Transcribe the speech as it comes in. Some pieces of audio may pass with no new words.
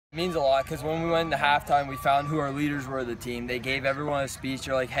It means a lot because when we went into halftime, we found who our leaders were of the team. They gave everyone a speech.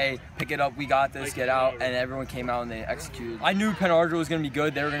 They're like, hey, pick it up, we got this, get out. And everyone came out and they executed. I knew Pen Argyl was going to be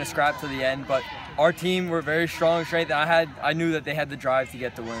good. They were going to scrap to the end. But our team were very strong and strength. And I knew that they had the drive to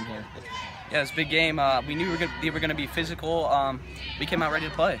get the win here. Yeah, it's a big game. We knew they were going to be physical. We came out ready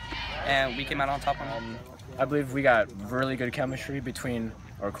to play. And we came out on top of them. I believe we got really good chemistry between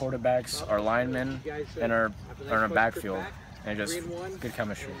our quarterbacks, our linemen, and our backfield. And just good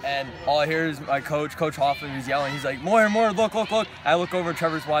chemistry. And all I hear is my Coach Hoffman, who's yelling. He's like, Moyer, look. I look over and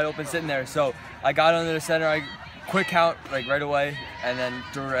Trevor's wide open sitting there. So I got under the center, I quick count like right away, and then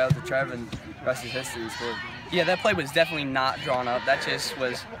threw it out to Trev, and the rest is history. Yeah, that play was definitely not drawn up. That just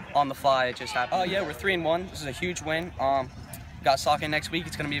was on the fly. It just happened. Oh yeah, we're 3-1. This is a huge win. Got Saucon next week.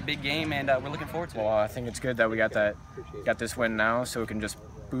 It's going to be a big game, and we're looking forward to it. Well, I think it's good that we got this win now, so it can just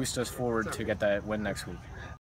boost us forward to get that win next week.